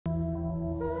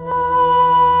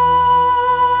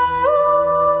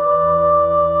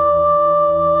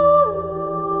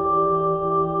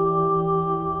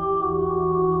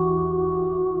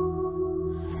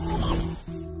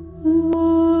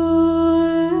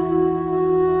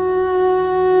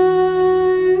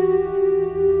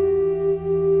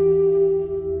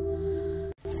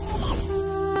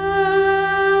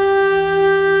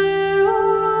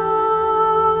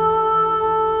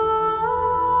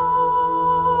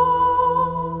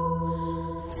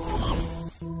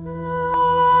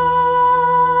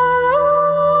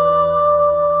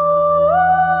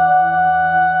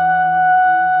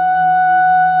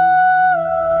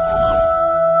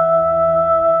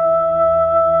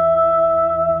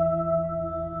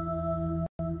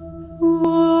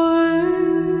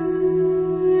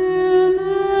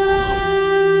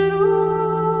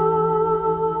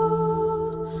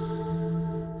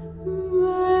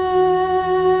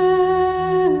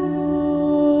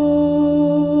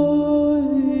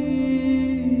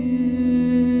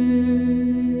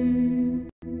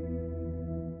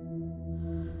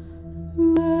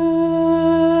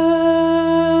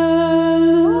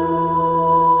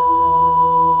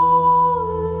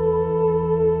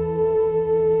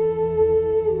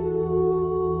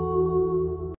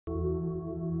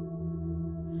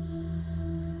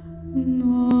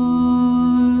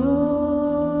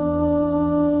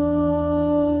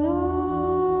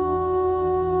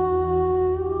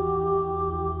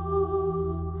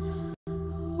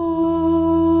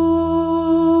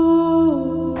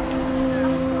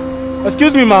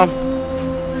Excuse me, ma'am.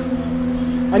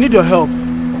 I need your help.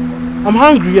 I'm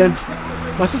hungry and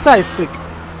my sister is sick.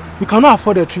 We cannot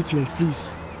afford her treatment,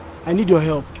 please. I need your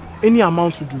help. Any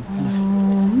amount will do, please.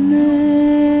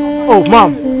 Oh,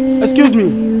 ma'am. Excuse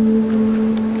me.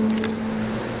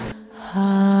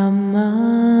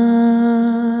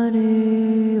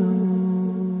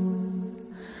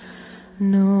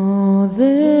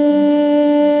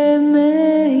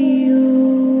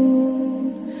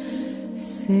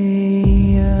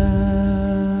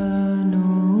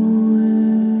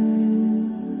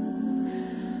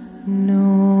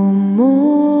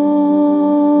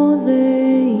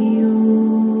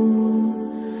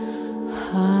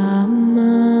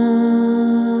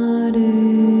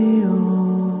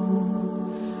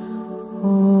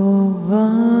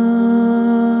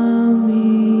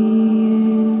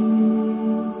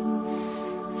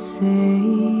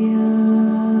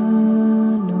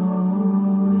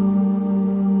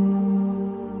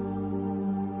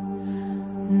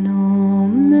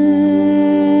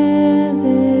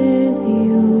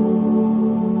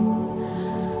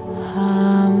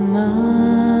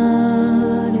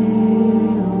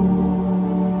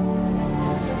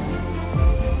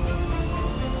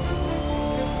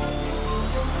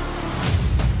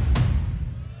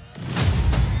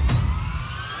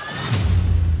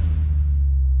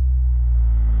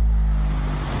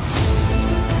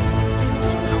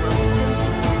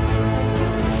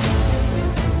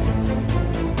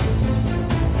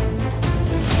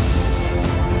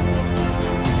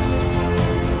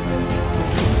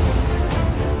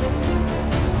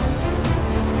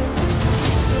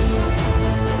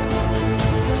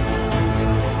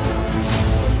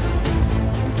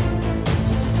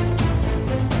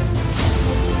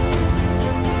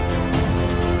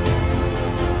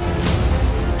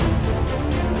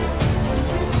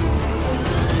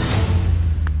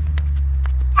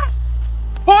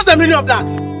 A million of that.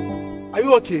 Are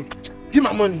you okay? Give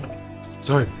my money.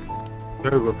 Sorry.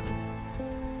 Very good.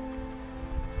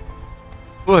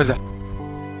 Who was that?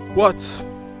 What?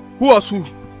 Who was who?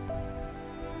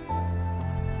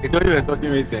 I thought you were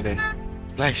talking with her then.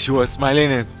 It's like she was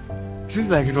smiling and seems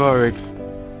like you know already.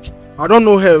 I don't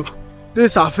know her.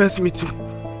 This is our first meeting.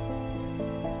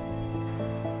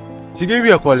 She gave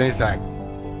you a call inside.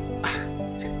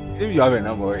 Seems you have a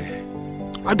number already.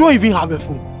 I don't even have a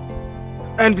phone.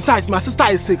 And besides, my sister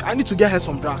is sick. I need to get her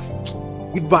some drugs.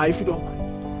 Goodbye if you don't mind.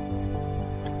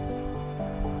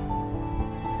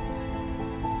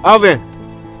 Alvin!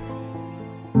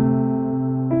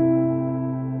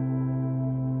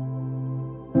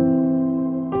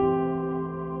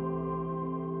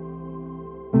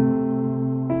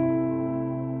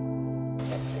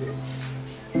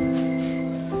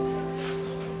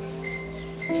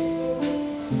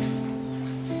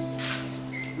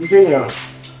 Eugenia.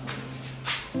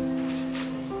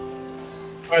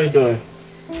 How are you doing?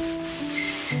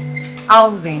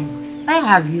 Alvin, where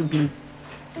have you been?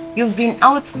 You've been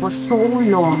out for so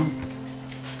long.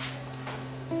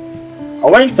 I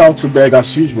went out to beg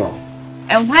as usual.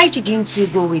 And why didn't you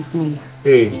go with me?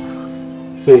 Hey,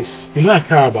 sis, you know I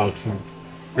care about you.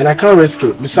 And I can't risk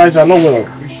it. Besides, I'm not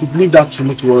well. You should leave that to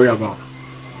me to worry about.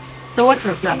 So what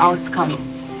was the outcome?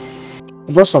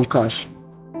 I brought some cash.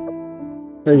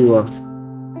 Here you are.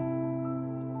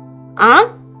 Huh?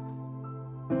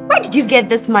 Where did you get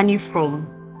this money from?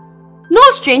 No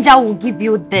stranger will give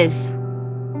you this.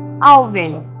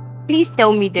 Alvin, please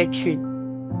tell me the truth.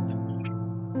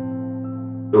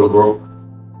 Yo, bro.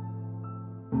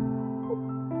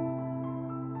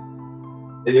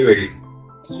 Anyway,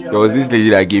 there was this lady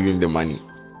that gave him the money.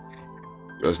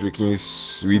 She was looking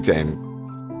sweet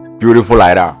and beautiful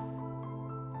like that.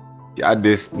 She had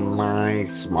this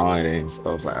nice smile and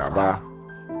stuff like that. But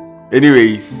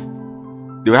anyways,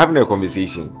 they were having a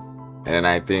conversation, and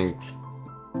I think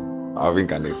Alvin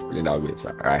can explain that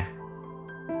better, right?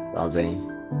 You know what I'm saying?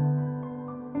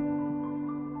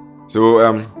 So,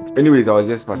 anyways, I was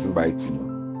just passing by to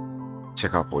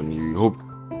check up on you. Hope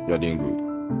you're doing good.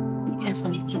 Yes,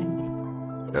 I'm doing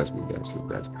good. That's good, that's good.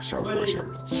 That's shall we.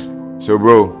 So,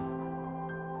 bro,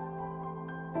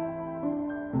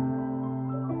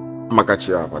 I'm gonna catch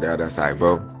you up on the other side,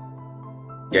 bro.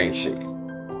 Gang shit.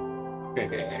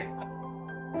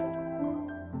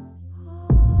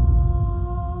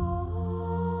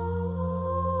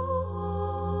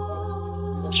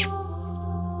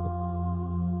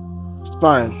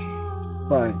 Fine.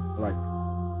 Like,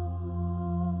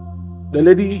 the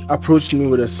lady approached me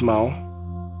with a smile.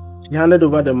 She handed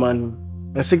over the money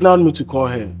and signaled me to call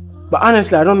her. But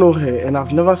honestly, I don't know her and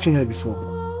I've never seen her before.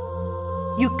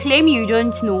 You claim you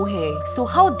don't know her, so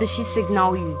how did she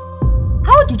signal you?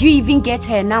 How did you even get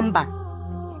her number?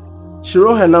 She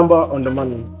wrote her number on the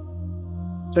money.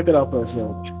 Check it out for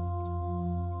yourself.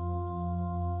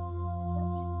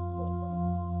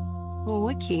 Oh,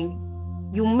 okay.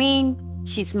 You mean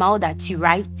she smiled at you,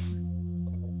 right?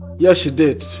 Yes, she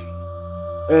did.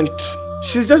 And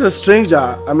she's just a stranger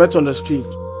I met on the street.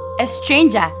 A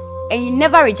stranger, and you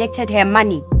never rejected her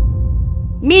money?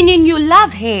 Meaning you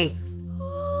love her?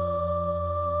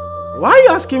 Why are you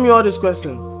asking me all these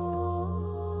questions?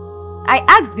 I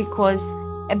asked because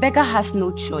a beggar has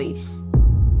no choice.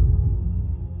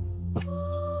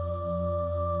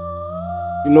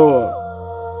 You know,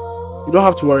 you don't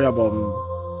have to worry about me.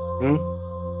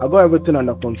 I got everything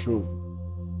under control.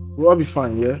 We'll all be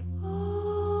fine, yeah?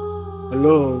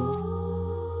 Hello?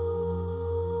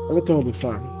 Everything will be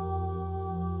fine.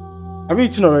 Have you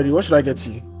eaten already? What should I get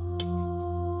you?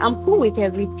 I'm cool with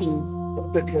everything.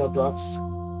 Take care of that.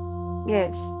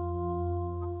 Yes.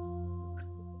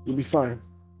 You'll be fine.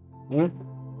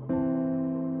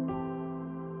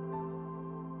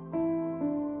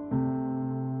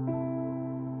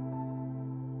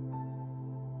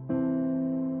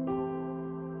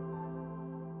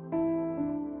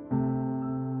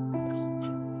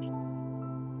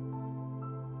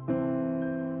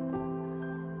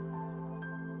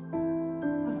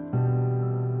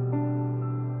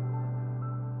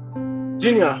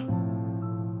 Eugenia,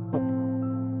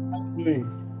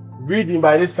 reading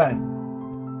by this time.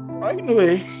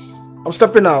 Anyway, I'm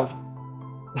stepping out.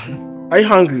 Are you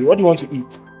hungry? What do you want to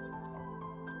eat?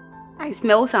 I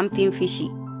smell something fishy.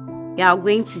 You are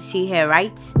going to see her,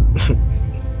 right?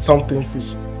 Something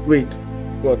fishy. Wait,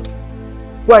 what?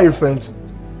 Who are you referring to?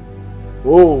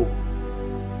 Oh,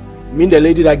 you mean the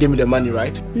lady that gave me the money,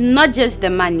 right? Not just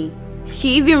the money. She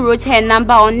even wrote her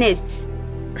number on it.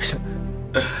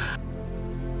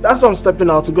 That's why I'm stepping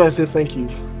out to go and say thank you.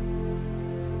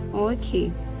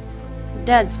 Okay,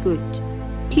 that's good.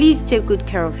 Please take good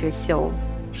care of yourself.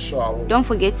 Sure, I will. Don't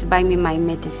forget to buy me my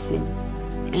medicine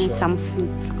and Sure. some food.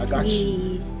 I got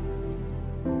you. Please.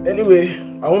 Anyway,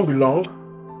 I won't be long.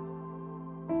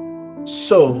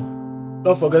 So,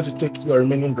 don't forget to take your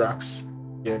remaining drugs.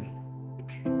 Yeah.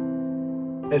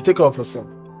 And take care of yourself.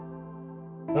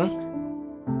 Alright.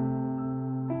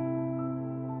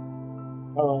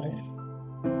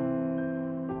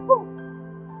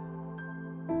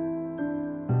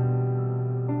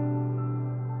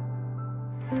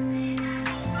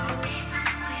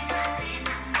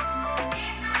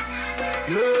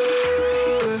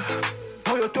 Yeah,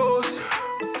 for your toes,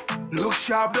 look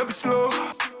sharp, don't be slow,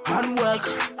 and work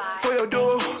for your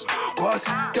dough, cause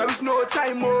there is no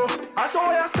time more. I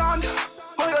saw you stand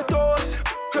on your toes,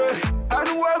 hey,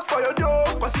 and work for your dough,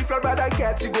 cause if your brother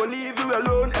gets, he go leave you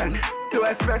alone, and don't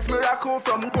expect miracle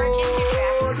from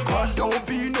God, cause don't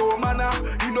be no manner,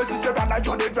 you know sister brother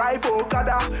John they drive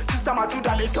Okada, sister Matu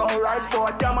that is alright for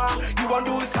them, you want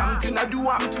do something, I do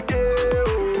am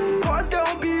today, cause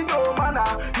don't be no manner,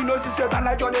 you know sister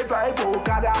brother John they drive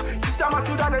Okada, sister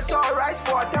Matu that is alright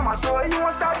for them, so you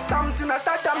want start something, I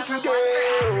start them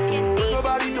today,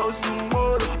 nobody knows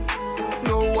tomorrow,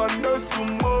 no one knows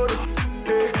tomorrow,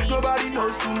 hey, nobody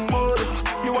knows tomorrow,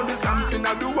 you want do something,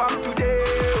 I do am today,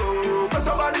 cause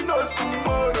somebody knows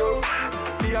tomorrow,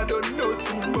 me I don't know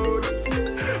tomorrow,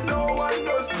 no one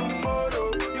knows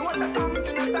tomorrow, you want to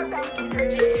something, I start them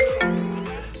today.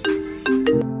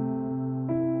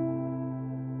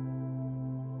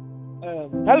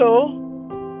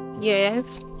 Hello?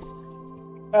 Yes.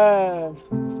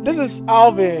 This is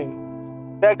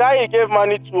Alvin. The guy you gave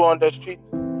money to on the street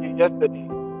yesterday.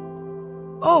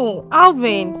 Oh,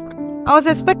 Alvin. I was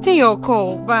expecting your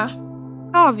call, but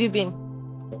how have you been?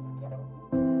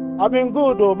 I've been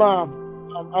good though, ma'am.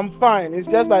 I'm fine. It's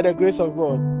just by the grace of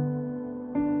God.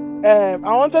 I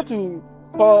wanted to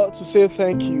call to say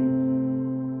thank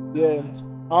you. Yeah,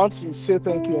 I want to say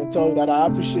thank you and tell you that I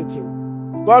appreciate you.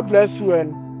 God bless you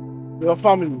and your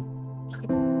family.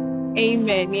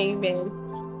 Amen, amen.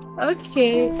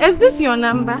 Okay, is this your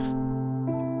number?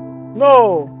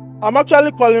 No, I'm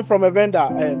actually calling from a vendor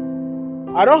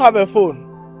and I don't have a phone.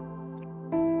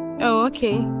 Oh,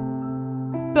 okay.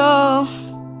 So,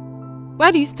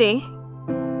 where do you stay?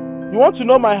 You want to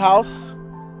know my house?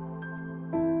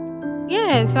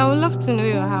 Yes, I would love to know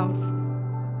your house.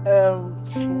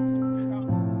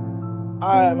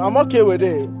 I'm okay with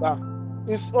it. But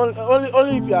it's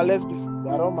only if you are less busy.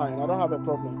 I don't mind. I don't have a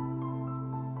problem.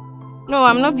 No,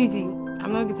 I'm not busy.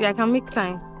 I'm not busy. I can make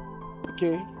time.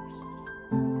 Okay.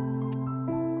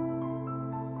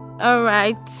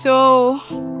 Alright, so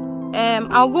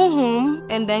I'll go home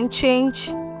and then change.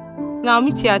 And I'll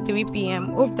meet you at 3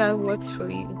 p.m. Hope that works for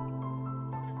you.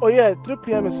 Oh yeah, 3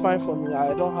 p.m. is fine for me.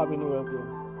 I don't have anywhere going.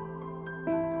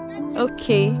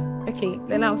 Okay. Okay.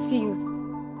 Then I'll see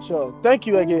you. Sure. Thank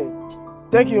you again.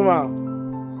 Thank you, ma.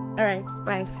 All right.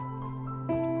 Bye.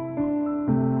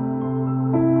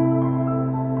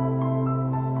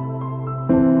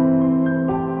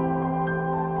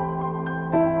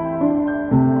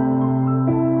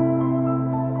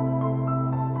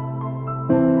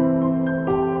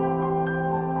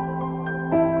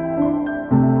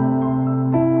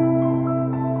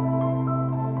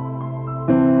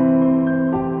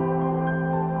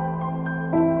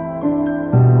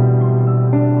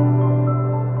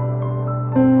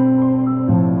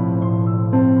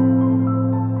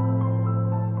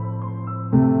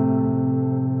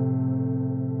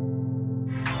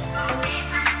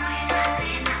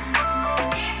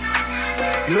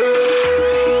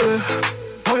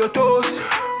 On your toes,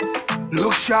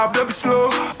 look sharp, don't be slow.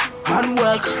 And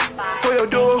work for your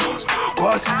dough,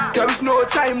 cause there is no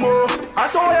time more. I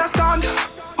saw you stand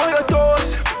on your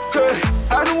toes, hey,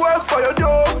 and work for your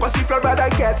dough. Cause if your brother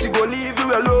gets you, go leave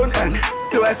you alone. And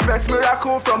don't expect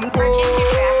miracle from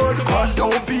God. Cause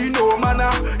don't be no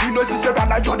manner. You know she's your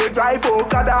brother, John they drive for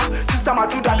Okada. Sister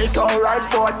Matuda, it's alright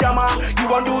for Tama. You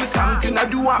want to do something, I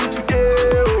do am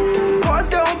today. Cause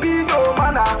don't be no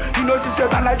manner. You know she's your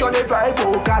brother, John they drive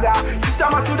for Okada. Sister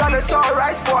Matuda, it's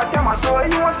alright for Tama. So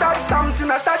you want to start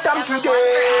something, I start them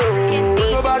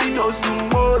today. Nobody knows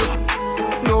tomorrow.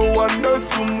 No one knows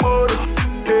tomorrow.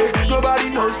 Hey, nobody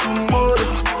knows tomorrow.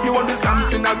 You want to do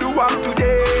something, I do am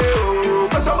today.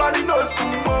 Cause somebody knows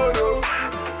tomorrow.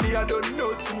 Me, I don't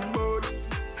know tomorrow.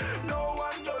 No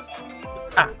one knows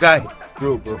tomorrow. Guy,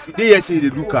 bro. They say they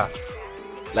do car.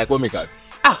 Like what make her?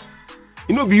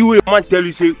 You know, be you a man tell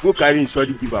you say go carry inside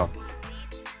give am.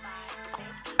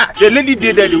 The lady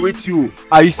did there, they wait you.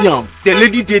 You see him? The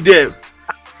lady did there.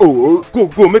 Oh,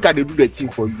 go, make her they do the thing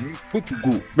for you. Make you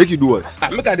go. Make you do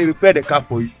what? Make her they repair the car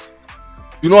for you.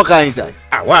 You know what car inside?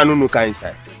 Why I don't know car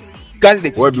inside? Carry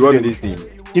the thing. What be this thing?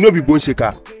 You know be bone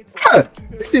shaker.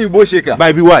 This thing you bone shaker.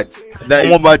 By be what?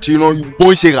 That about you know you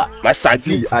bone shaker. My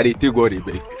sadi. I dey take God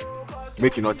beg.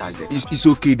 Make you not touch them. It's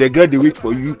okay. The girl they wait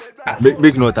for you.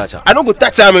 Make you not touch her. I don't go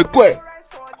touch her. I'm quick.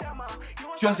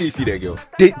 You say you see the girl?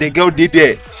 The girl they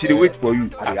there. She they wait for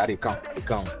you. I dey come.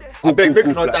 Go, make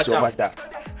you not touch her.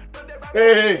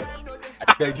 Hey,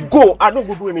 I beg you. Go. I don't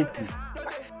go do anything.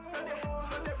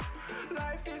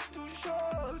 Life is too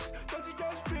short. Don't you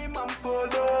just dream and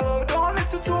follow. Don't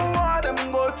listen to what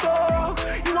them go talk.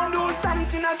 You want to do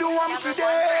something, I do am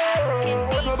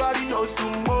today. Nobody knows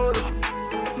tomorrow.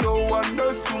 No one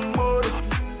knows tomorrow.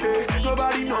 Hey,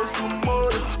 nobody knows tomorrow.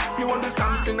 You want to do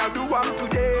something, I do am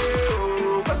today.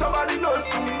 Cause somebody knows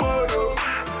tomorrow.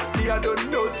 Me, I don't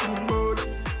know tomorrow.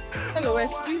 Hello,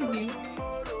 excuse me.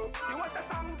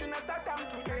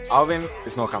 Alvin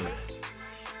is not coming.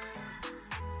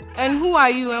 And who are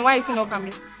you and why is he not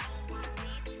coming?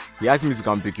 He asked me to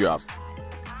come pick you up.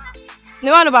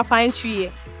 No one about find you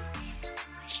here.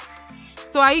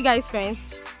 So are you guys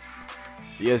friends?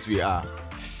 Yes, we are.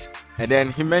 And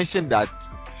then he mentioned that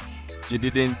you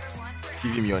didn't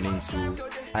give him your name, so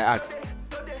I asked.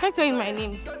 Can I tell you my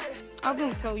name? I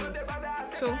will tell you.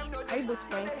 So, are you both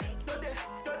friends?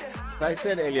 So I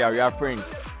said earlier, we are friends.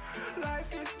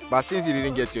 But since he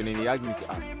didn't get your name, he asked me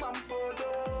to ask.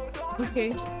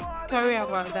 Okay, sorry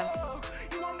about that.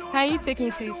 Can you take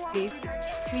me to this place,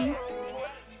 please?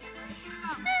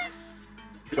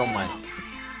 You don't mind.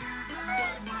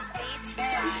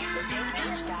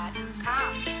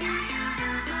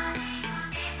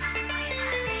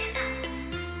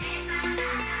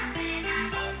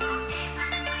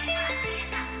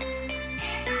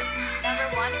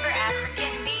 #1 for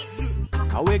African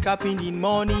beats. I wake up in the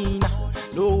morning,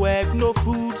 no work, no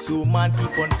food, so man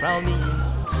keep on frowning.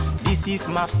 This is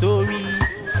my story.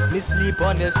 Me sleep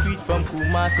on the street from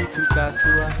Kumasi to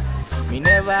Kasua. Me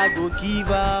never go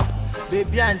give up.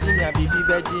 Baby and Jimmy, baby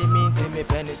Benjamin, take me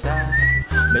penisa.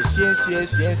 Me shen,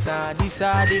 these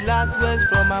are the last words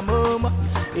from my mom.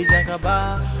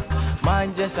 Ijankaba,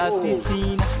 man just a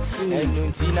 16. And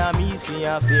nuntina mi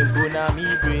swing fame na mi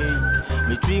brain.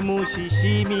 Me trimu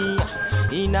shishimi,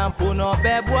 inampo no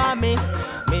bebwa me.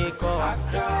 Me ko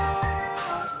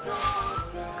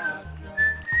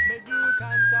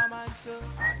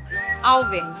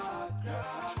Alvin,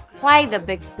 why the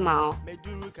big smile?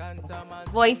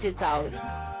 Voice it out.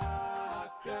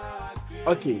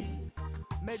 Okay.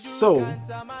 So,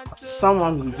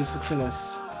 someone will be visiting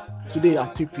us today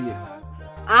at 2 p.m.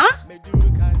 Huh?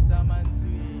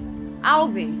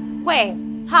 Alvin, where?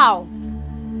 How?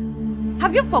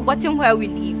 Have you forgotten where we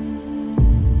live?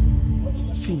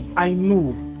 See, I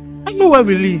know where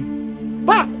we live.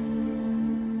 But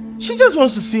she just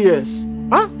wants to see us.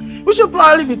 Huh? We should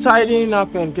probably be tidying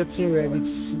up and getting ready to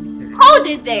see. Hold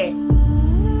it there.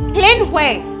 Clean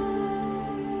where?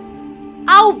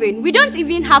 Alvin, we don't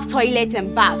even have toilet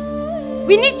and bath.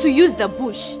 We need to use the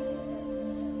bush.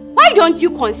 Why don't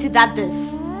you consider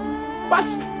this? But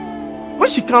when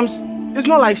she comes, it's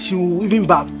not like she will even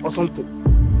bath or something.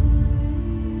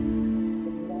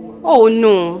 Oh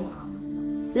no.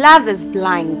 Love is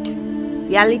blind.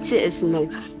 Reality is not.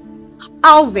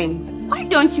 Alvin, why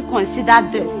don't you consider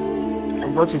this?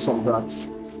 I brought you some drugs.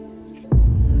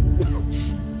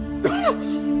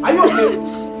 Are you okay?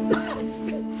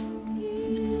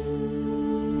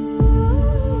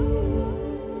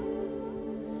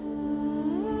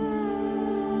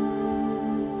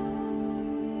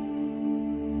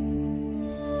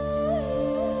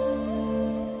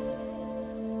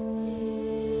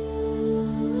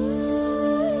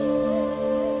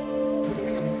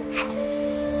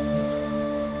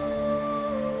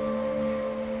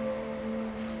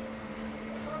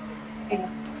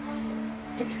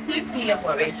 It's 3 p.m.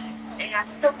 already, and I'm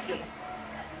still here.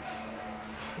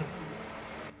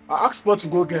 I asked Paul to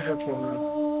go get help from me.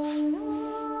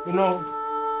 You know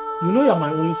you're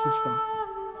my only sister,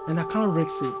 and I can't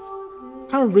risk it.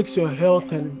 Can't risk your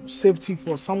health and safety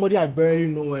for somebody I barely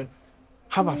know and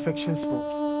have affections for.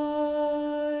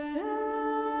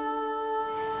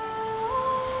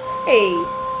 Hey.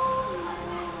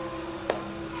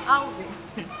 Alvin.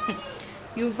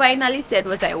 You finally said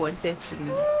what I wanted to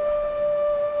know.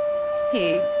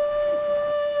 Hey.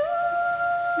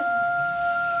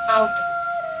 Alvin.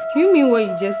 Do you mean what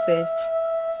you just said?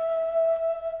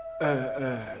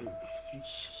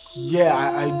 Yeah,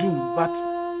 I do, but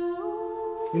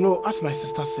as my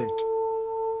sister said,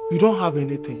 you don't have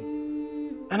anything,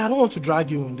 and I don't want to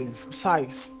drag you on this.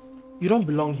 Besides, you don't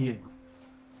belong here.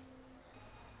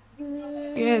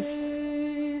 Yes,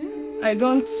 I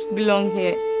don't belong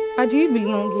here. But do you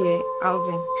belong here,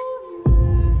 Alvin?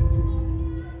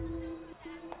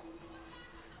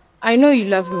 I know you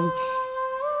love me.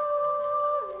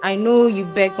 I know you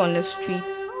beg on the street.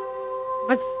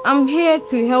 But I'm here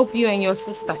to help you and your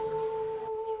sister.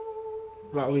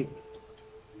 But wait,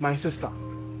 my sister?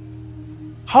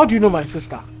 How do you know my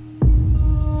sister?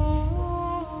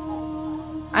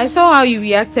 I saw how you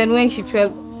reacted when she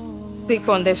felt sick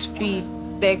on the street.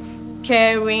 The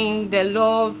caring, the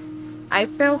love. I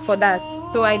fell for that,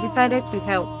 so I decided to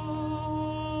help.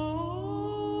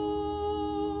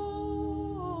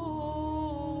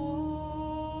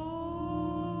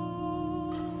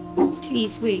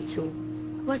 Please wait.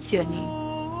 What's your name?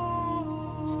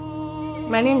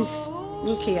 My name is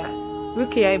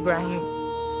Rukia Ibrahim.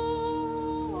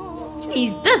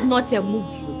 Please, that's not a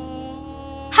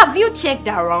movie. Have you checked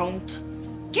around?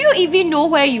 Do you even know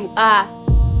where you are?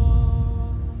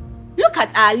 Look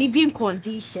at our living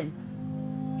condition.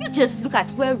 You just look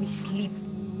at where we sleep.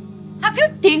 Have you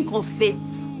think of it?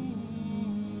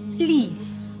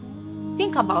 Please,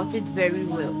 think about it very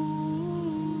well.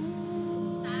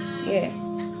 Yeah.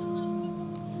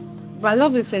 But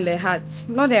love is in the heart,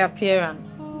 not the appearance.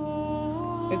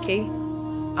 Okay?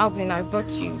 Alvin, I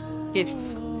brought you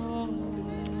gifts.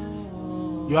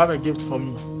 You have a gift for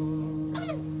me.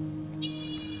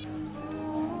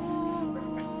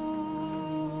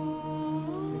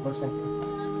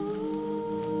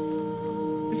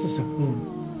 This is a phone.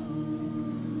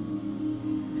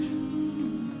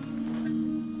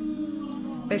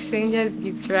 The stranger's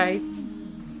gift, right?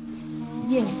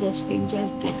 Yes, the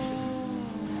stranger's gift.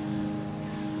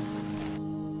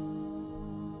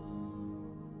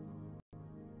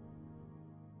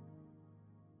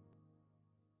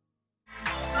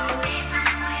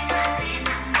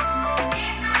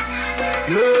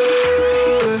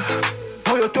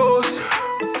 On your toes,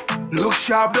 look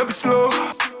sharp, don't be slow,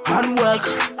 and work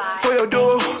for your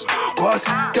dough, cause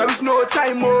there is no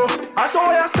time more. I saw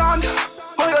where you stand,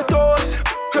 on your toes,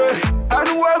 hey,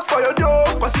 and work for your dough,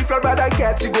 cause if your brother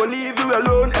gets, he go leave you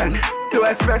alone, and don't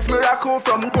expect miracle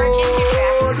from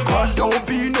God, cause don't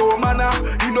be no manner.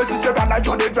 You know sister brother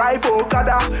John they drive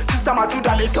Okada, sister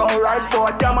Matuda they sunrise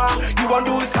for Tama. You want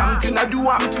do something, I do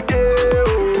am today,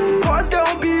 oh. Cause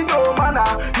don't be no manner.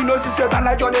 You know sister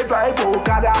brother John they drive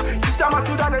Okada, sister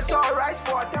Matuda they sunrise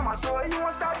for Tama. So you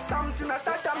want start something, I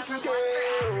start them today,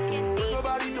 oh.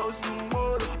 Nobody knows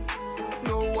tomorrow,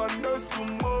 no one knows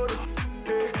tomorrow,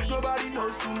 hey. Nobody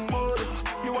knows tomorrow.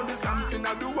 You want do something,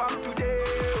 I do am today,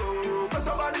 oh.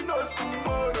 Somebody knows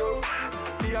tomorrow.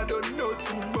 Me, I don't know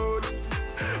tomorrow.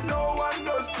 No one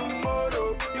knows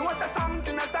tomorrow. You want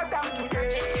something, I start them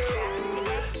today.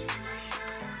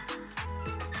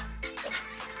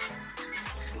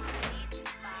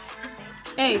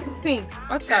 Hey, Pink,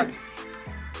 what's up?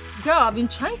 Girl, I've been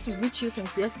trying to reach you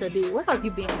since yesterday. Where have you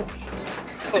been?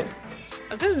 Oh,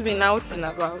 I've just been out and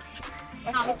about.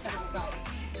 Out and about?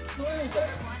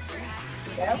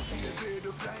 Yeah.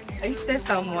 Are you still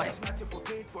somewhere? Let's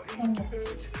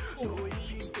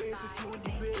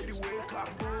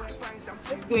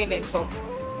go in and talk.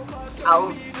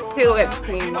 I'll feel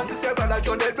everything. You want to say, but I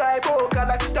don't drive, oh, God,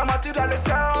 I system out to the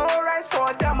rise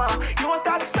for them. You want to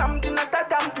start something, I start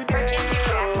them today.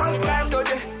 One time, no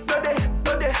day, no day,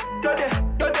 no day, no day,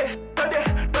 no day, no day,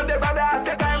 no day, brother, I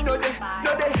say time, no day,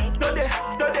 no day, no day,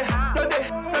 no day, no day,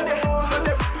 no day, no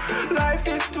day. Life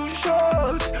is too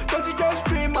short, don't you just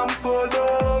dream and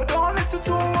follow. Don't listen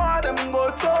to what I'm go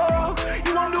talk.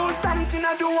 You want to do something,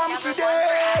 I do one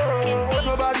today.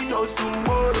 Nobody knows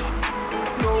tomorrow.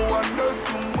 No one knows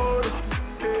tomorrow.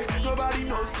 Hey, nobody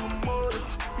knows tomorrow.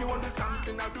 You want to do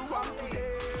something, I do one today.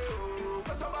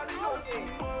 Cause somebody knows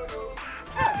tomorrow.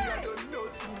 I don't know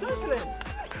tomorrow. Jocelyn.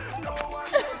 No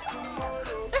one knows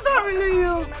tomorrow. Is that really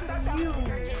you?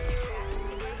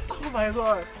 Oh my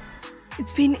God.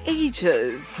 It's been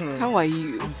ages. How are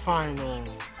you? I'm fine.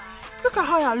 Look at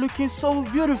how you're looking so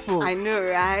beautiful. I know,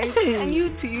 right? Hey. And you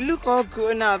too, you look all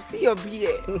grown up. See your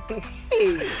beard.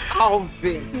 Hey,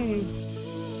 Alvin.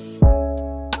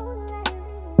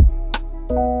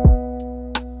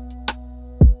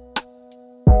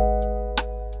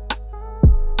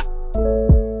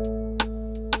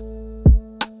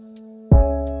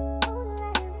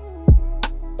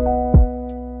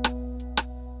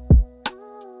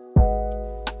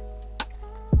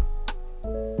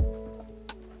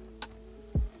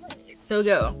 So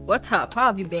girl, what's up? How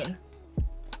have you been?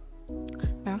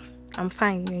 Well, I'm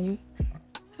fine, and you?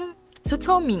 So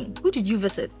tell me, who did you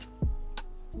visit?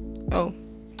 Oh,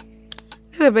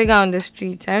 this is a beggar on the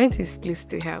street. I went to his place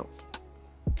to help.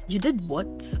 You did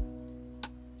what?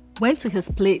 Went to his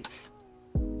place?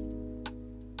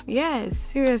 Yes,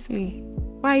 seriously.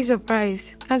 Why are you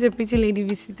surprised? Can't a pretty lady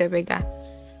visit a beggar?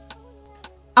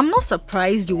 I'm not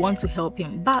surprised you want to help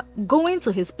him, but going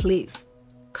to his place.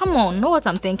 Come on, know what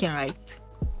I'm thinking, right?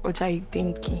 What are you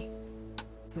thinking?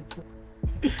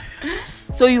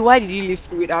 So why did you leave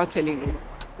school without telling me?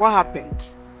 What happened?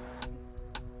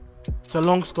 It's a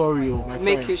long story, my friend.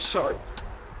 Make it short.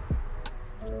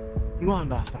 You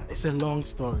don't understand. It's a long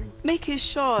story. Make it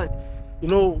short. You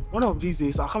know, one of these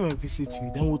days I'll come and visit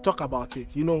you. Then we'll talk about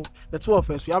it. You know, the two of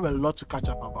us, we have a lot to catch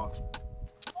up about.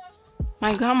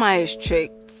 My grandma is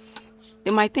strict.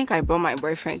 They might think I brought my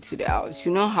boyfriend to the house.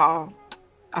 You know how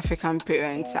African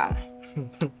parents are.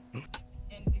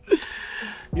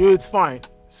 It's fine.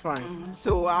 It's fine.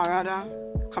 So I'd rather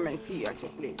come and see you at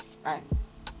your place, right?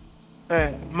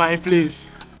 My place?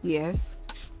 Yes.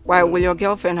 Why, will your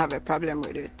girlfriend have a problem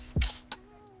with it?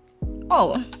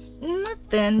 Oh,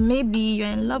 nothing. Maybe you're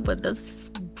in love with this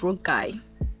broke guy.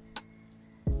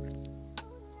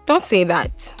 Don't say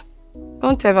that.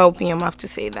 Don't ever open your mouth to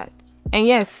say that. And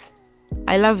yes,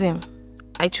 I love him.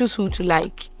 I choose who to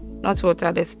like, not what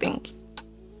others think.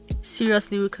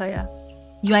 Seriously, Rukaya,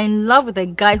 you are in love with a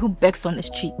guy who begs on the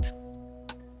street.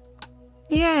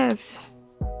 Yes.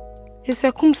 His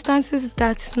circumstances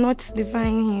that's not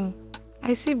define him.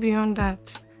 I see beyond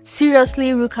that.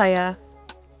 Seriously, Rukaya,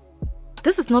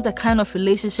 this is not the kind of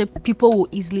relationship people will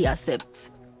easily accept.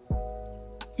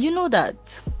 You know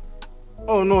that.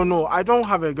 Oh, no. I don't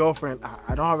have a girlfriend.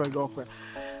 I don't have a girlfriend.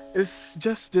 It's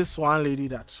just this one lady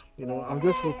that, you know, I'm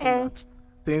just hoping that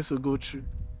things will go through.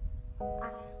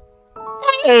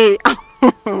 Hey,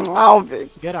 Alvin.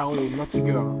 Get away, not a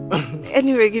girl.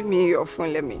 Anyway, give me your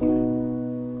phone, let me.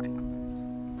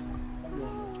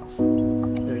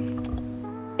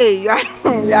 Hey, you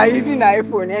are using an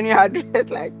iPhone and you address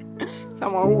like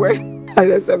someone who works at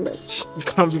SMS. You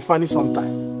can be funny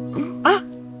sometime.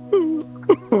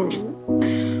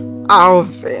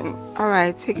 Alvin.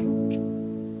 Alright, take it.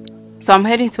 So I'm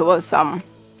heading towards I'm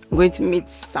going to meet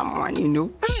someone, you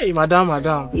know. Hey,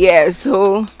 madam. Yeah,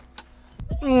 so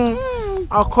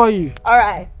I'll call you.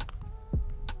 Alright.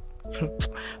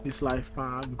 This life,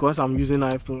 because I'm using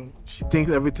iPhone, she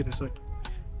thinks everything is okay.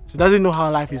 She doesn't know how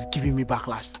life is giving me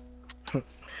backlash.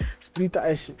 Street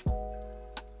issue.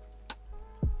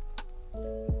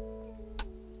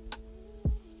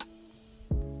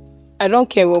 I don't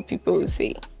care what people will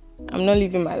say. I'm not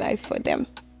living my life for them.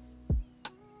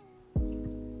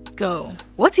 Girl,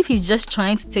 what if he's just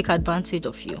trying to take advantage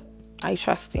of you? I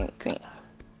trust him, Queen.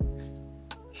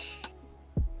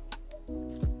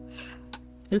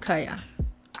 Rukaya,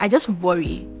 I just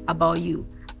worry about you.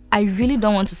 I really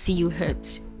don't want to see you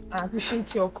hurt. I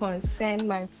appreciate your concern,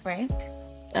 my friend.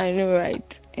 I know,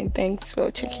 right? And thanks for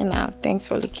checking out. Thanks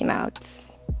for looking out.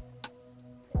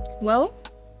 Well,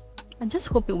 I just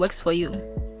hope it works for you.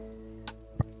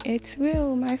 It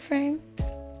will, my friend.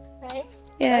 Right?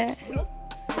 Yeah.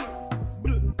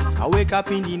 I wake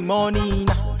up in the morning,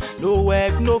 no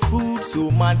work, no food, so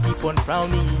man keep on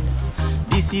frowning.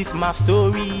 This is my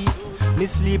story. Me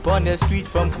sleep on the street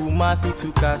from Kumasi to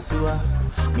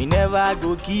Kasua. Me never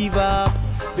go give up.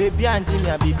 Baby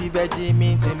Anjimia, baby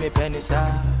Benjamin, say me penisa.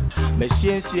 Me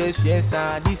shen,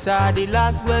 these are the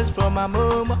last words from my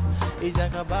mom.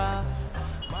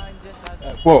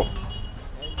 Four.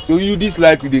 So you this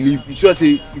life with the live, you sure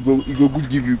say you go good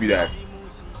give you be that.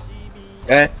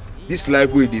 Eh? This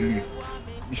life where they live,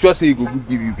 you sure say you go good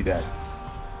give you be that.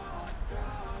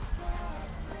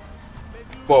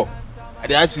 Four. I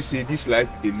dey ask you say this life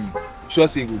they live, you sure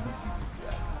say you go good give you be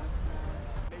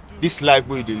that. This life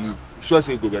where they live, you sure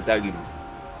say you go better give me.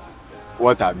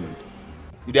 What I do?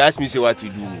 You dey ask me say what you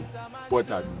do.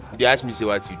 What I do? You dey ask me say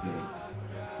what you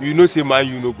do. You know say man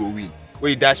you no go win. When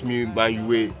you dash me man you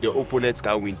way, the opponent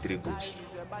can win 3 goals.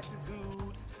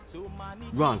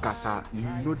 You and Kasa, you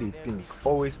know they think.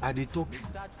 Always at the talk.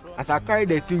 As I carry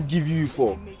the thing, give you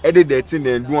for. Edit the thing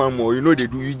and do one more. You know they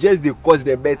do. You just they cause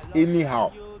the bet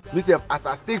anyhow. Myself, as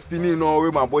I stake feeling now,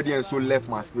 where my body and soul left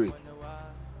my spirit.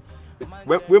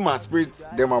 Where my spirit,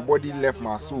 then my body left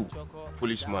my soul.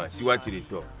 Foolish man, see what they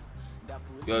talk.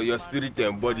 Your spirit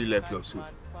and body left your soul.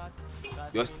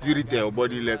 Your spirit and your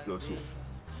body left your soul.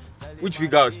 Which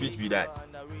figure of speech be that?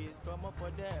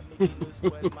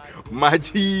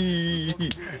 Machi!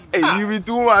 Hey, you be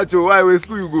too much. Oh, why? Where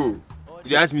school you go?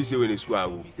 You ask me say when school I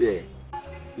go. Yeah.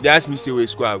 You ask me say where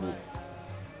school I go.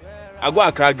 I go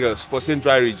Accra girls for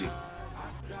Central Region.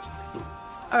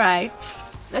 Alright,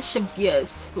 let's shift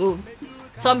gears. So,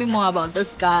 tell me more about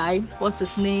this guy. What's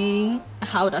his name?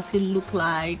 How does he look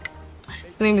like?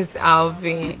 His name is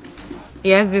Alvin. He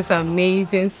has this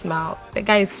amazing smile. The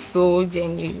guy is so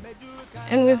genuine.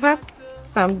 And we've had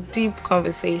some deep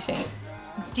conversation.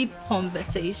 Deep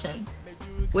conversation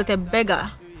with a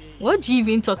beggar. What do you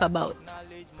even talk about?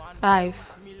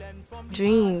 Life,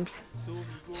 dreams,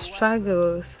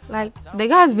 struggles. Like, the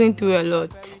guy's been through a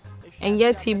lot. And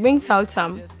yet he brings out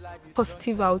some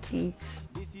positive outlooks.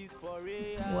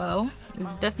 Well,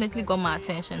 you've definitely got my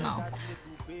attention now.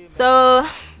 So,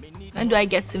 when do I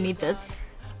get to meet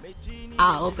this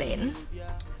Alvin?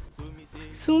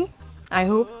 Soon, I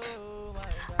hope.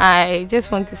 I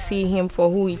just want to see him for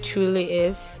who he truly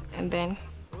is, and then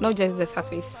not just the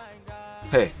surface.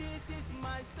 Hey,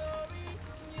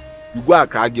 you go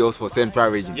Accra girls for Central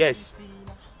Region? Yes.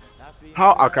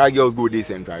 How Accra girls go this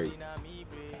Central Region?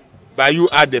 But you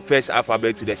add the first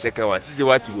alphabet to the second one. See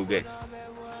what you will get.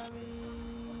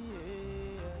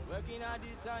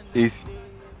 AC.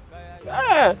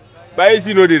 Ah, but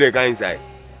AC no dey the kind inside.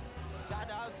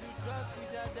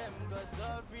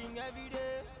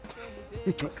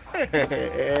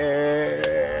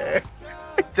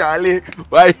 Charlie,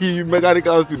 why you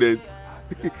mechanical student?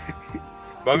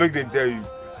 But make them tell you.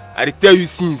 I dey tell you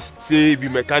since say be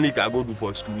mechanic I go do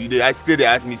for school. I still they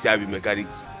ask me say I be mechanic.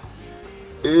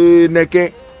 Hey,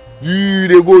 Neke,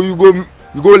 you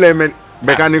go learn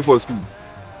mechanic for school.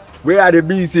 Where are the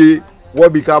B say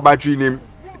what be car battery name?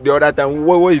 The other time,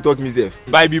 what you talk me self?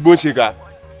 By be bone shaker.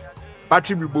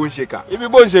 Battery be bone shaker. It be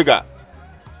bone shaker.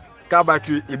 Car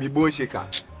battery it be bone shaker.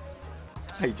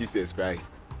 Hey, Jesus Christ.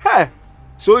 Hey,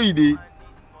 so you dey.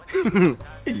 You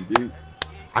dey.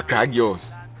 Accra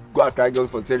girls. Go Accra girls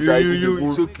for Central.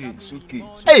 It's okay, it's okay.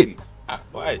 Hey!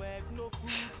 Why?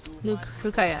 Look,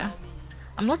 Rukaya,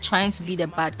 I'm not trying to be the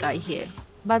bad guy here,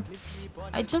 but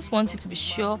I just want you to be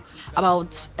sure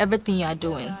about everything you are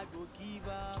doing.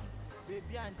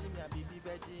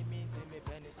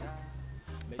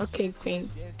 Okay, Queen,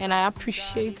 and I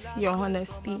appreciate your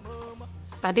honesty.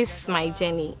 But this is my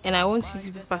journey, and I want you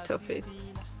to be part of it.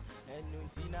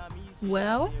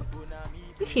 Well,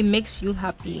 if it makes you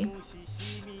happy,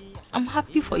 I'm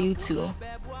happy for you too.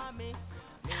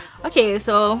 Okay,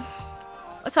 so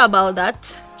what about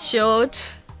that chilled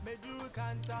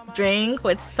drink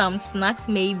with some snacks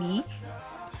maybe?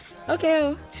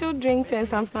 Okay, 2 drinks and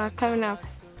some snacks coming up.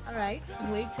 Alright,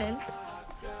 I'm waiting.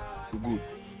 Good.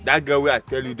 That girl where I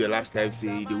tell you the last time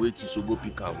say the way to so go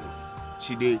pick her.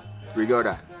 She did.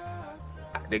 Brigada.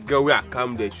 The girl where I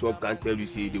come the shop can tell you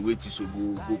say the way to so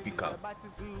go pick her.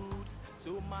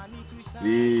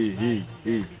 Hey,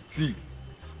 see.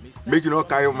 Make you not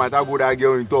carry matter go that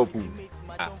girl in top.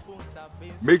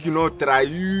 Make you not try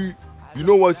you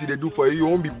know what they do for you. You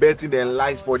won't be betting than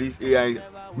lies for this area.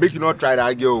 Make you not try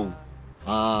that girl.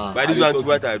 But this one to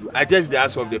what I do. I just the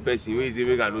ask of the person where is it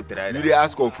make I not try that. You dey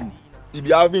ask of who? If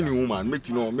you having a woman, make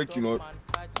you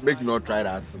not try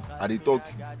that. I dey talk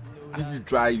you. If you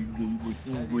try, you go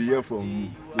see, you go hear from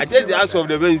me. I just the ask of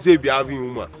the person say be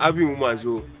having woman,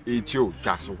 so hey chill,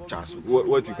 chasso.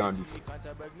 What you can do?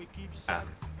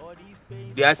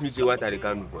 They ask me say what are they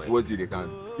can do for? What they can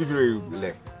do? If you know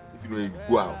left, if you know you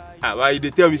go out. Why they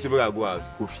tell me say make I go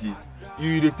out? Go fear.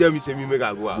 You they tell me say me make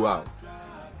I go out. Go out.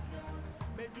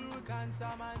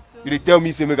 You they tell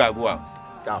me say make I go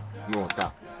out. Tap, no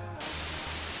tap.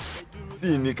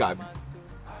 See Nika.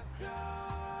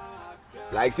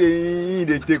 Like say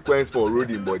they take points for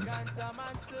roading body.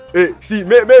 Hey, see,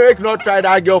 make not try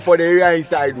that girl for the area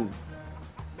inside.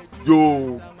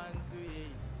 Yo,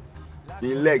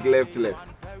 in leg left.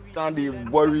 Can't they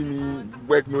worry me?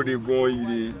 Work no they go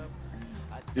on you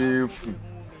they.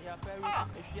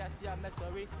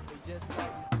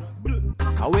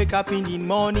 I wake up in the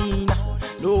morning,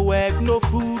 no work, no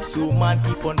food, so man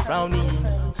keep on frowning.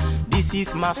 This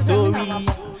is my story.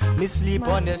 Me sleep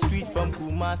on the street from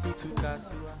Kumasi to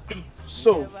Kasua.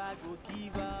 So,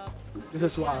 this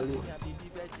is where I live.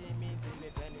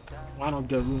 One of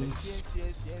the rooms.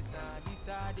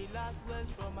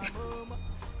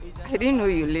 I didn't know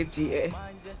you lived here.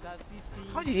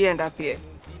 How did you end up here?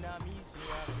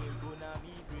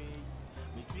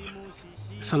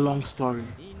 It's a long story.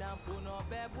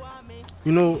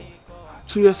 You know,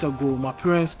 2 years ago, my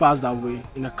parents passed away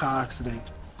in a car accident.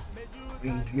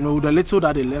 And you know, the little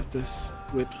that they left us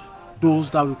with,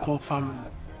 those that we call family,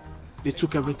 they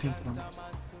took everything from us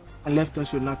and left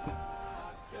us with nothing.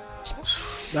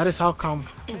 That is how come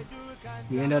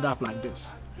we ended up like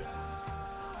this.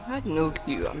 I had no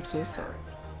clue. I'm so sorry.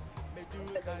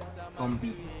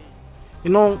 You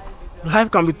know,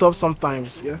 life can be tough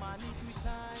sometimes, yeah?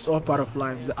 It's all part of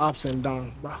life, the ups and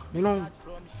downs. But you know,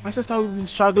 my sister, we've been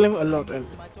struggling a lot and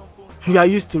we are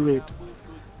used to it.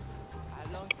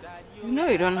 You know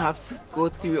you don't have to go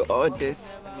through all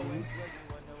this.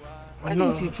 Why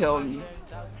didn't you tell me?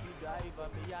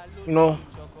 You know,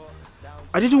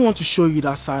 I didn't want to show you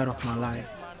that side of my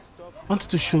life. I wanted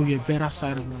to show you a better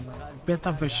side of my life, a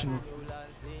better version of it.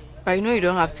 I know you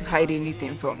don't have to hide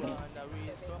anything from me.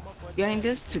 We are in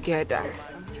this together.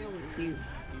 I'm here with you.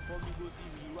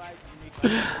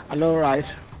 I know, right?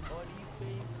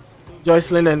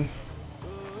 Joycelyn and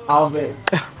Alvin.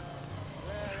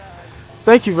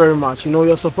 Thank you very much. You know,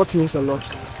 your support means a lot.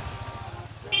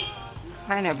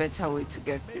 Find a better way to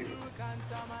get through.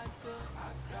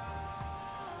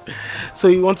 So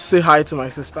you want to say hi to my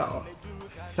sister? Or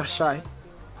you're shy?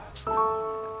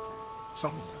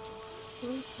 Something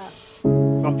like that.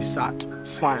 Don't be sad.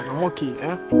 It's fine. I'm okay.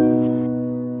 Eh?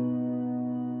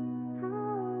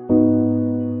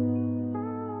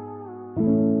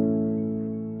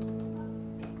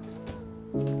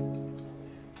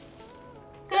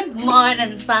 Good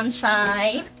morning,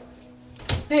 sunshine.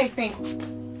 Hey, Queen.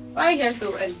 Why are you here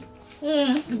so early?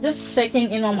 Just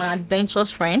checking in on my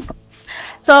adventurous friend.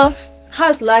 So,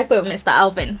 how's life with Mr.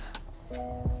 Alvin?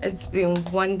 It's been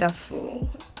wonderful.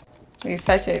 He's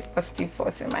such a positive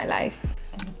force in my life.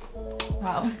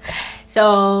 Wow.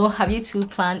 So, have you two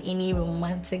planned any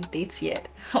romantic dates yet?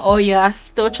 Or you are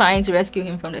still trying to rescue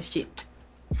him from the street?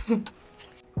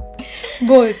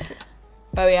 Both.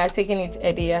 But we are taking it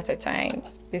a day at a time.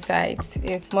 Besides,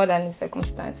 it's more than the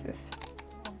circumstances.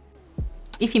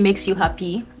 If he makes you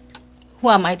happy, who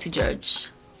am I to judge?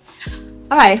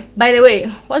 Alright, by the way,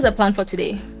 what's the plan for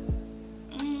today?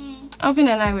 Alvin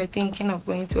and I were thinking of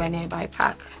going to a nearby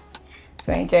park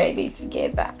to enjoy a day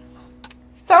together.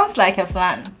 Sounds like a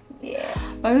plan. Yeah.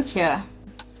 But look here,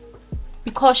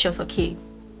 be cautious, okay?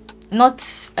 Not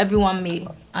everyone may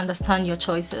understand your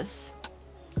choices.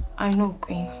 I know,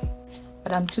 Queen.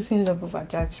 But I'm choosing love over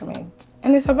judgment.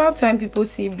 And it's about time people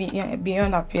see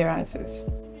beyond appearances.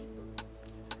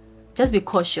 Just be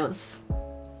cautious.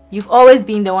 You've always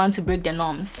been the one to break the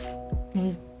norms.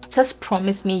 Just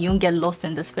promise me you won't get lost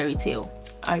in this fairy tale.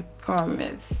 I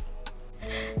promise.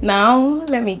 Now,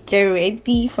 let me get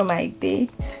ready for my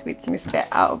date with Mr.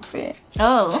 Alvin.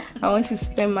 Oh. I want to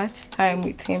spend much time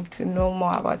with him to know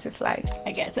more about his life.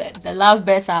 I get it. The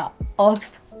lovebirds are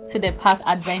off to the park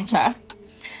adventure.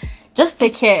 Just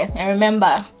take care and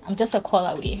remember, I'm just a call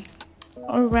away.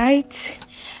 Alright.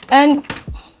 And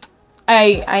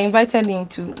I invited him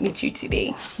to meet you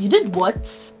today. You did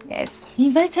what? Yes. You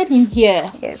invited him here?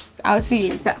 Yes. I'll see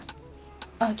you later.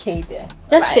 Okay then.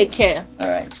 Just Bye. take care.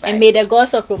 Alright. And may the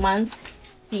gods of romance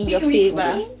be in your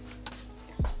favor.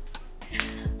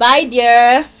 Bye,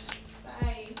 dear.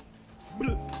 Bye.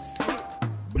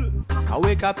 I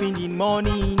wake up in the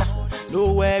morning,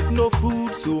 no work, no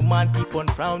food, so man keep on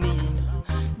frowning.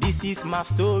 This is my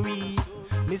story.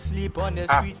 Me sleep on the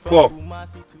street from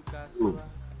Kumasi to Kasua.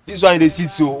 This one they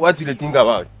sit so what do they think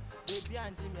about?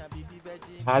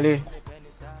 Charlie,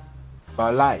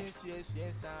 about life.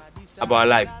 About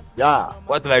life. Yeah.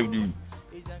 What life do you?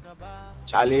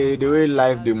 Charlie, the way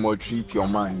life they maltreat your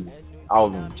man.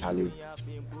 Alvin, Charlie.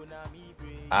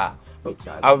 Ah. Oh,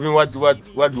 Charlie. Alvin, what do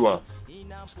you want?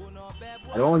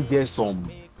 I don't get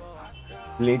some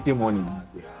plenty money.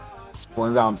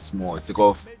 Sponsor am small. It's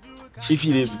because if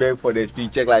you dey beg for the fee,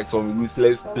 check like some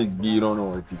useless pig, you don't know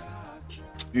what it is.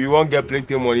 You won't get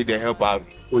plenty money, they help out.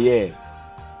 Oh yeah.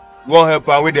 You won't help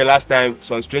out with the last time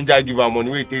some stranger give her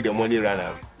money, we take the money run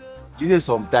out. You say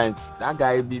sometimes that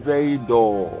guy be very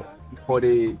dull before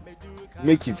they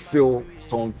make you feel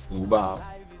something about.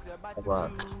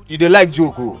 You dey like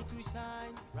joke, oh.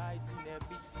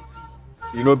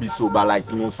 You know be so, but like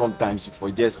you know sometimes you for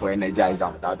just for energize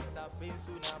and that.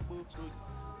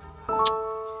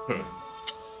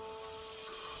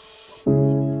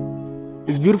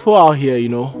 It's beautiful out here, you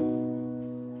know.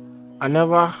 I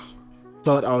never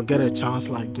thought I would get a chance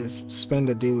like this to spend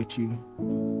the day with you.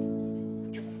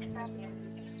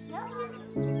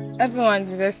 Everyone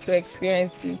deserves to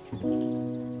experience it.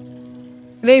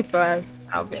 Today for us,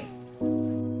 Alvin.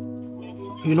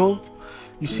 You know,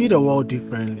 you see the world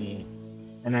differently,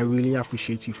 and I really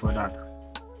appreciate you for that.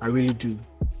 I really do.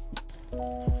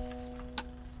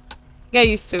 Get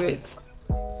used to it.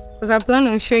 Because I plan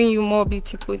on showing you more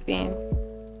beautiful things.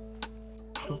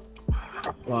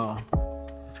 Wow.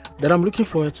 Then I'm looking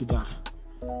forward to that.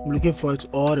 I'm looking forward to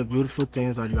all the beautiful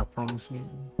things that you are promising me.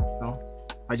 You know?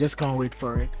 I just can't wait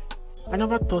for it. I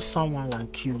never thought someone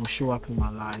like you would show up in my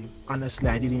life. Honestly,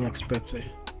 I didn't expect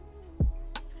it.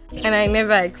 And I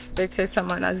never expected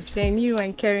someone as genuine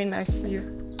and caring as you.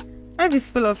 Life is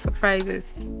full of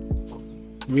surprises.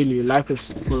 Really, life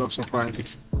is full of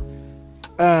surprises.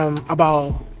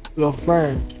 About your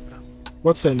friend,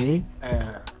 what's her name?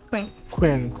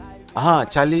 Queen.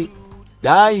 Charlie,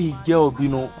 that girl, you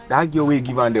know, that girl will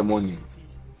give her the money.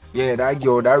 Yeah, that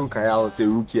girl, that rookie house, a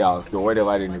rookie house, or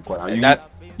whatever they call her.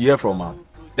 You hear from her?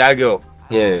 That girl.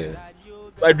 Yeah.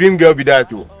 My dream girl be that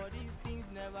too.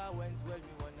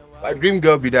 My dream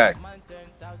girl be that.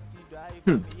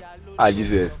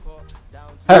 Jesus.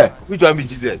 Hey, which one be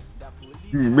Jesus?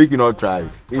 Make you not try.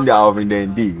 In the Alvin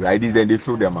then D, right? This then they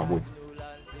fill them about.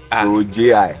 So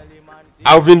J.I.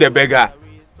 Alvin the beggar.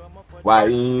 Why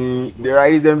the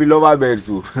riders them be lover beds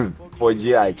so for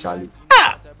J.I. Charlie.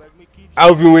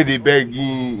 Alvin when they beg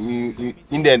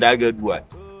in the that girl do what?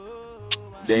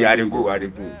 See how they go,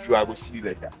 Sure I go see you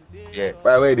later. Yeah.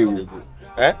 Where they go?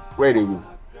 Eh? Where they go?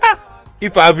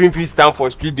 If Alvin fit stand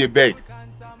for street they beg,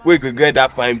 we could get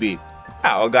that fine babe.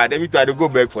 Oh God, let me try to go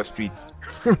beg for street.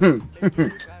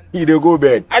 You don't go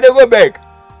beg. I don't go beg.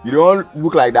 You don't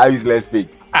look like that useless pig.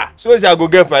 So I go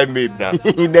get fine babe now.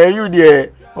 Then you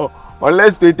there.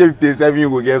 Unless 2057 you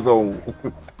go get some.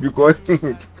 Because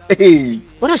hey.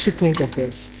 What does she think of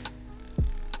this?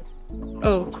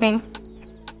 Oh, Queen.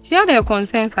 She had her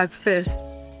concerns at first,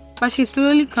 but she's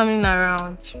slowly coming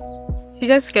around. She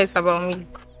just cares about me.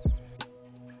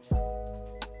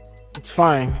 It's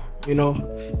fine, you know.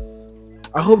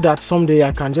 I hope that someday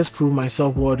I can just prove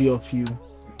myself worthy of you.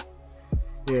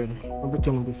 Yeah,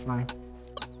 everything will be fine.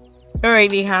 You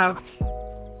already have.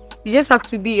 You just have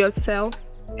to be yourself,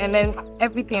 and then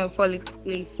everything will fall into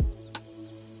place.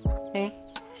 Okay?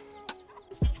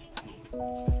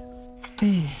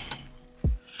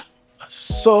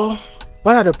 So,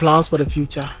 what are the plans for the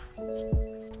future?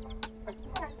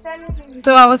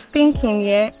 So I was thinking,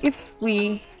 yeah, if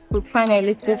we could find a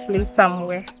little place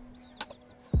somewhere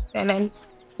and then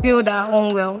build our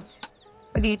own world.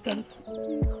 What do you think?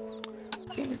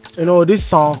 You know, this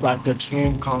sounds like the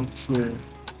dream come true.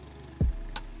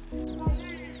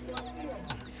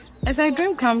 As a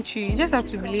dream come true, you just have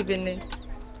to believe in it.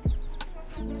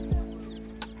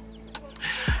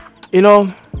 You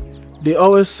know, they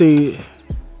always say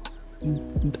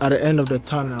at the end of the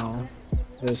tunnel,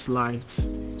 there's light.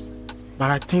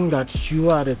 But I think that you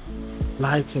are the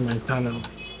light in my tunnel.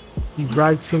 You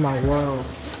brighten my world.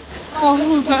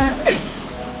 Oh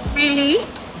my. Really?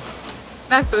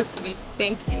 That's so sweet.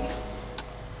 Thank you.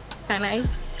 Can I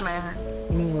eat my hand?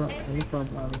 No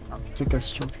problem. I'll take a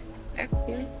stroll.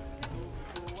 Okay.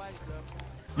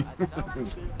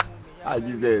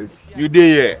 Jesus. You there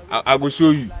here? I go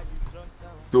show you.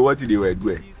 So what did they were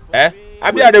doing? Eh?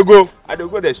 I be I dey go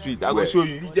the street. I go show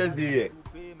you. You just there here.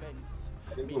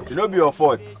 You know be your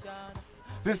fault.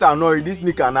 Since I know this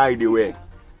nigga now they wear.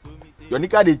 Your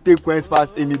nigga they take points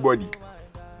past anybody.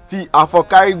 See, I for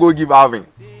carry go give Alvin.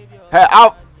 Hey,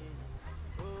 out.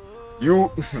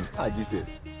 You Jesus.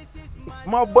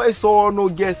 My boy so no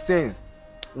get sense.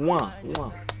 One.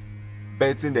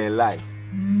 Betting their life.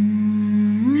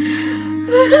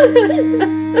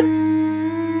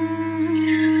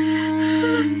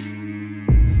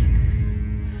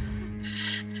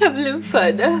 Heavenly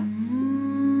Father,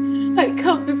 I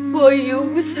come before you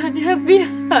with an heavy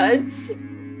heart.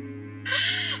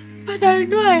 But I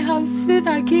know I have sinned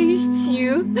against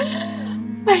you.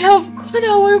 I have gone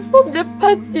away from the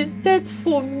path you set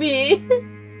for me.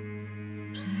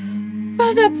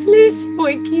 Father, please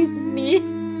forgive me.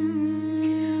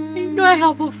 I know I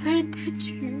have offended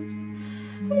you.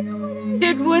 I know what I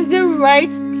did wasn't right.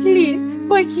 Please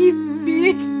forgive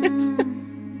me.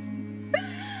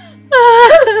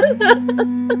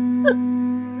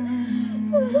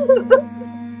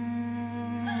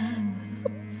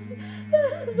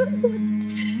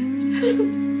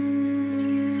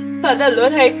 Father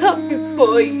Lord, I come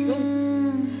before you.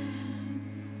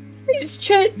 Please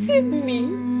strengthen me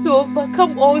to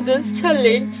overcome all those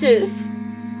challenges.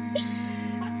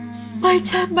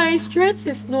 My strength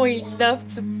is not enough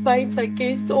to fight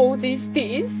against all these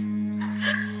things.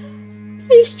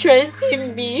 Please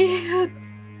strengthen me.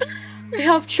 I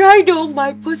have tried all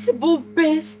my possible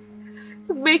best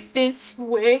to make this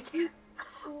work.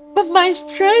 But my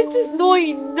strength is not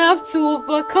enough to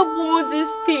overcome all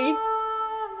these things.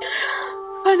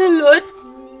 Father Lord,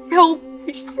 please help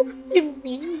me, strengthen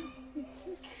me.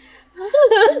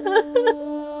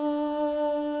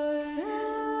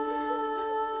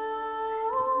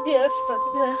 Yes,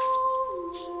 Father.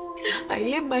 I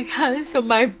lay my hands on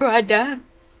my brother.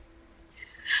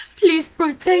 Please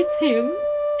protect him.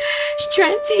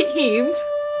 Strengthen him.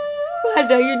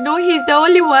 Father, you know he's the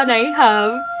only one I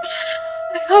have.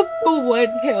 I have no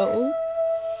one else.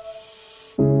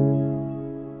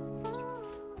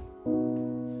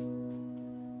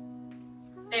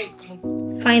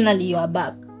 Finally, you are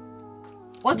back.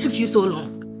 What took you so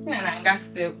long? And I got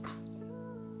stuck.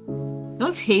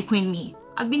 Don't hate me.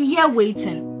 I've been here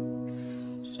waiting.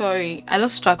 Sorry, I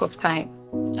lost track of time.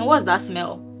 And what's that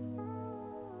smell?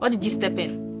 What did you step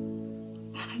in?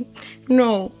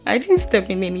 No, I didn't step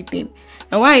in anything.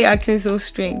 And why are you acting so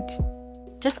strange?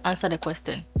 Just answer the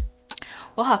question.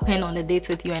 What happened on the date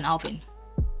with you and Alvin?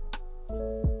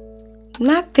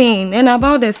 Nothing. And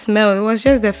about the smell, it was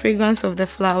just the fragrance of the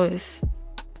flowers.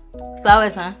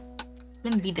 Flowers, huh?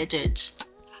 Let me be the judge.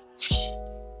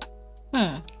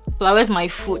 Flowers my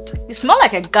foot. You smell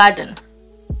like a garden.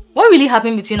 What really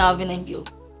happened between Alvin and you?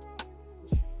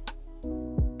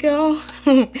 Girl,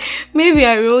 maybe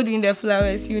I rolled in the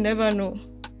flowers. You never know.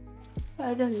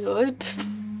 Father Lord,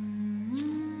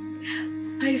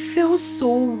 I feel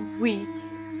so weak.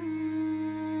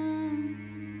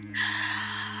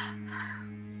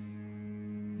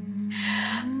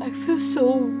 I feel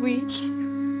so weak.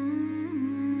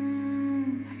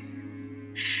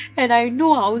 And I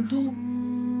know I'll not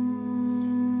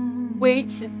wait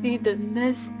to see the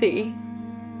next day.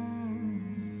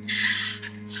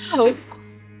 Oh,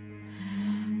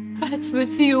 but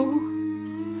with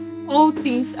you, all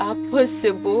things are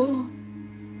possible.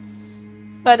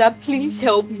 Father, please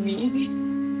help me.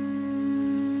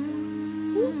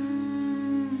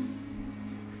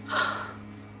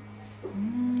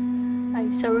 I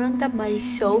surrender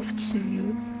myself to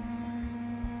you.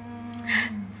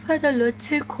 Father Lord,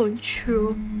 take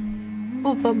control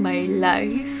over my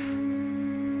life.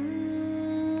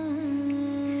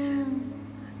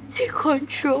 Take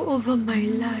control over my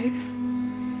life.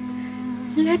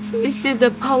 Let me see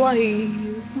the power in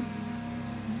you.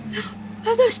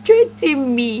 Father,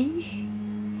 strengthen me.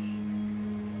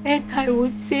 And I will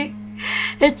say,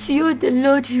 it's you, the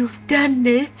Lord, you've done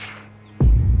it.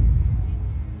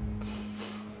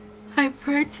 I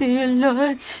pray to you,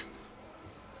 Lord.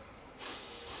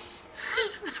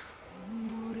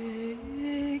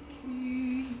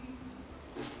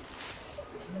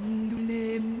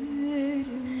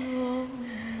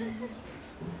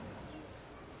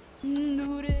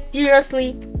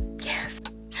 Seriously? Yes.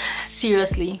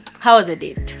 Seriously, how was the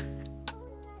date?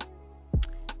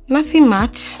 Nothing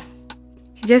much.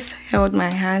 He just held my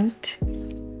hand.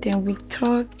 Then we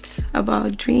talked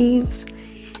about dreams.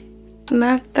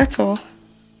 That's all.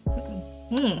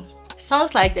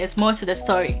 Sounds like there's more to the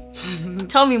story.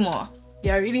 Tell me more.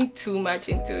 You are reading too much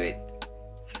into it.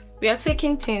 We are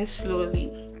taking things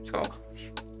slowly. So,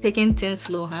 Taking things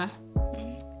slow, huh?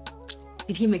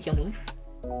 Did he make a move?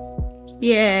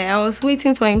 yeah, I was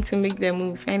waiting for him to make the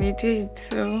move, and he did.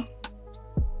 So,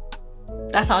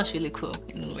 That sounds really cool,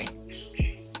 anyway.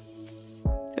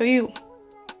 so you,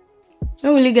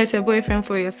 when will you get a boyfriend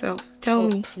for yourself? Tell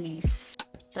me. Please.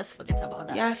 Just forget about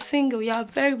that. You are single. You are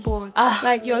very bored. Ah.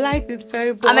 Like your life is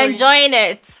very boring. I'm enjoying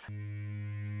it.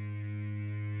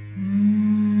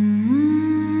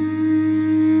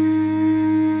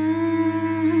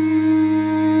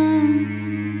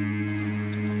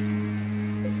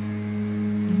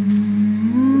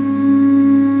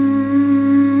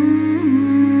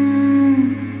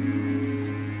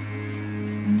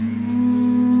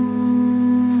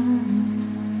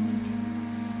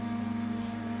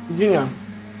 Eugenia,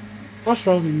 what's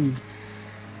wrong with you?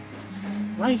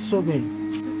 Why are you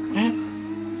sobbing? Eh?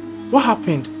 What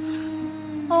happened?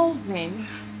 Alvin.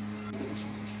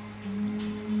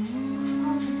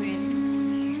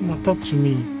 Alvin. Eugenia, talk to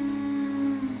me.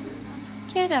 I'm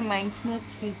scared I might not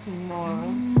see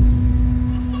tomorrow.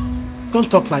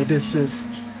 Don't talk like this, sis.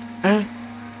 Eh?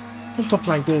 Don't talk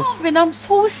like this. Alvin, I'm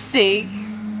so sick.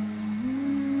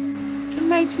 I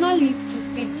might not live to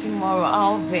see tomorrow,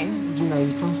 Alvin. Eugenia,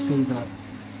 you can't say that.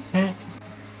 Eh?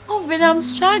 Alvin, I'm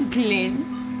struggling.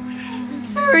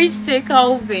 Very sick,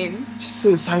 Alvin.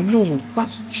 Sis, I know,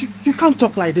 but you can't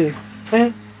talk like this.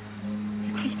 Eh?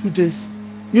 You can't do this.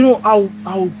 You know,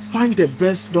 I'll find the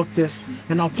best doctors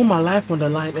and I'll put my life on the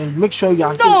line and make sure you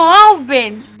are. No,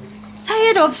 Alvin. I'm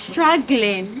tired of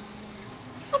struggling.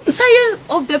 I'm tired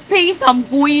of the pains I'm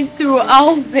going through,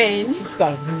 Alvin.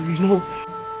 Sister, you know,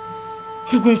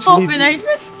 you're going to Alvin, live. I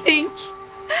just think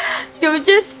you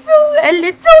just feel a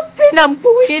little pain I'm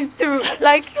going through.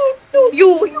 Like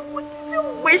you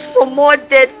wish for more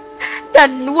than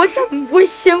what I'm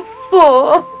wishing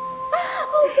for. Alvin,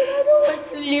 I don't want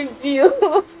to leave you.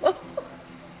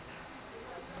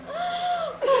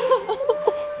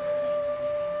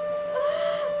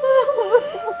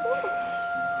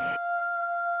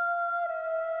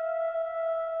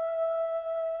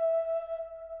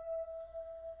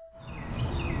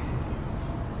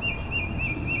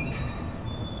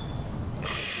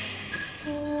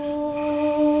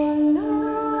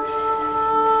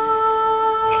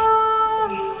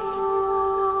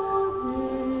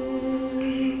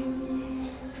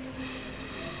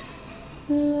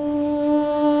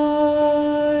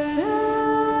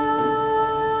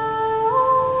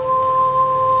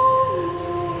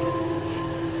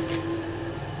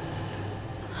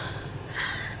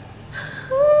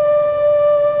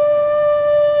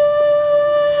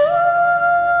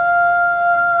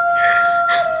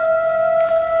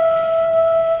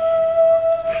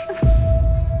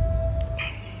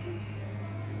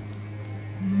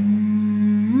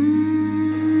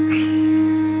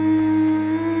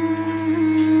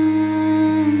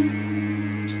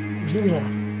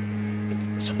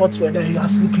 Hot weather, you are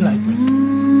sleeping like this.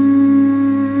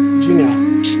 Eugenia,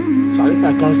 sorry if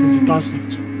I can't sleep, you can't sleep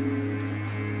too.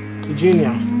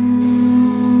 Eugenia.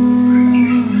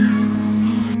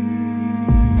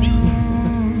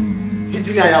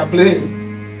 Eugenia, you are playing.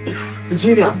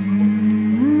 Eugenia.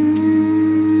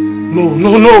 No,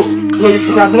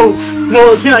 Eugenia, no,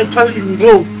 Eugenia, you can't leave me,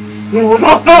 no,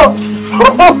 Eugenia,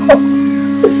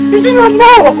 no,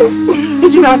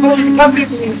 Eugenia, no, you can't leave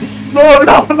me, no.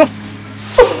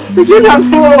 Eugenia,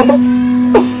 no!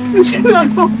 Eugenia,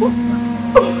 no!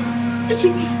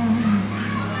 Eugenia,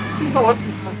 what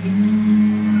happened?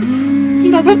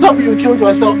 Eugenia, don't tell me you killed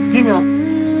yourself, Eugenia.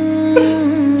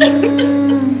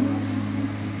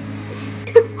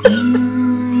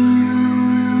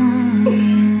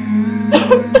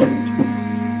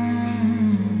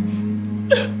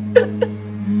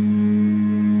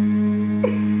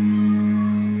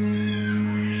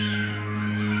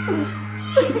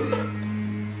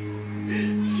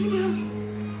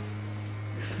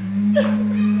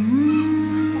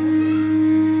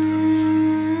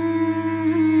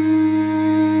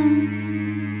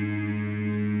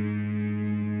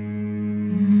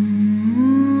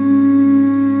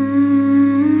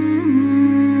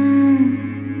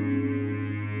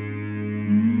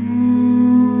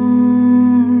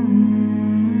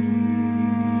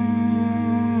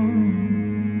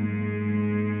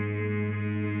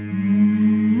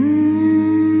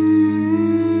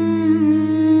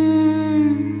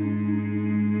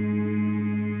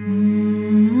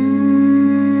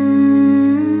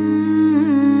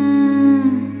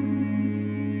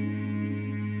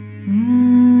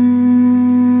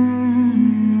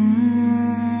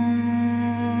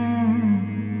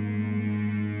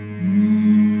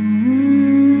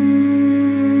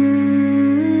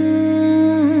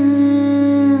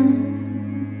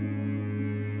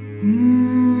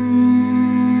 Mm.